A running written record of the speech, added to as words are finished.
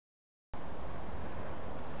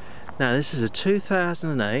Now this is a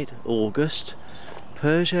 2008 August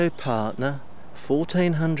Peugeot Partner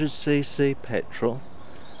 1400cc petrol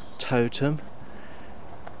Totem.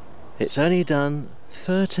 It's only done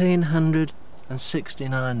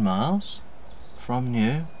 1369 miles from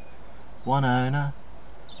new, one owner,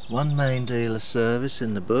 one main dealer service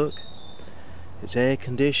in the book. It's air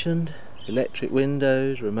conditioned, electric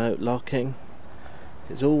windows, remote locking.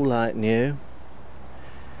 It's all like new,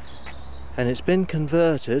 and it's been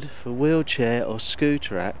converted for wheelchair or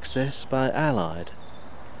scooter access by Allied.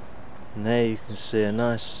 And there you can see a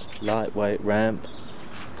nice lightweight ramp.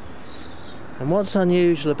 And what's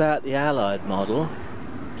unusual about the Allied model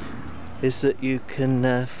is that you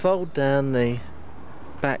can fold down the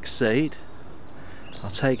back seat.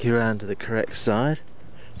 I'll take you around to the correct side.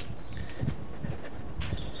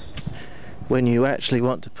 When you actually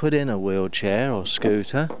want to put in a wheelchair or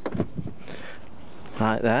scooter,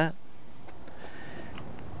 like that.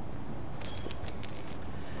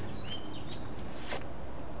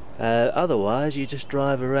 Otherwise you just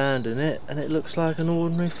drive around in it and it looks like an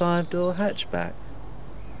ordinary 5-door hatchback.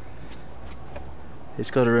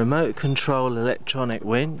 It's got a remote control electronic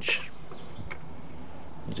winch.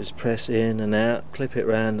 You just press in and out, clip it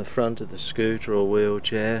round the front of the scooter or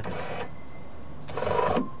wheelchair.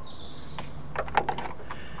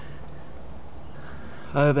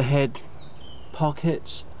 Overhead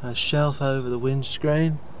pockets, a shelf over the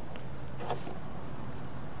windscreen.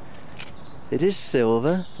 It is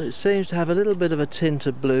silver, but it seems to have a little bit of a tint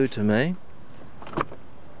of blue to me.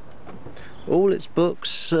 All its books,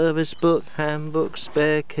 service book, handbook,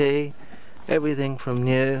 spare key, everything from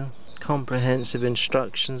new. Comprehensive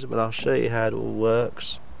instructions, but I'll show you how it all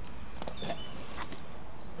works.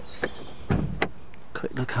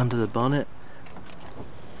 Quick look under the bonnet.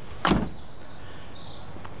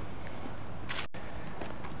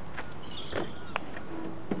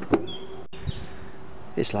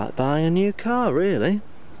 It's like buying a new car, really.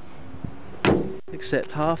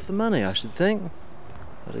 Except half the money, I should think.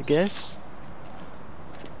 But I guess.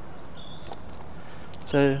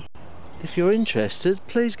 So, if you're interested,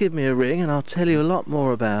 please give me a ring and I'll tell you a lot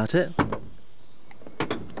more about it.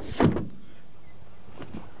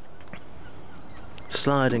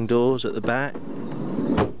 Sliding doors at the back.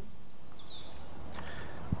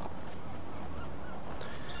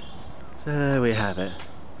 So there we have it.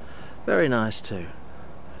 Very nice too.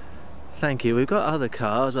 Thank you. We've got other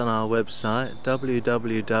cars on our website,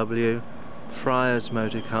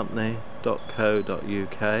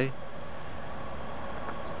 www.fryersmotorcompany.co.uk,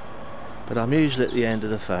 but I'm usually at the end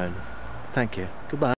of the phone. Thank you. Goodbye.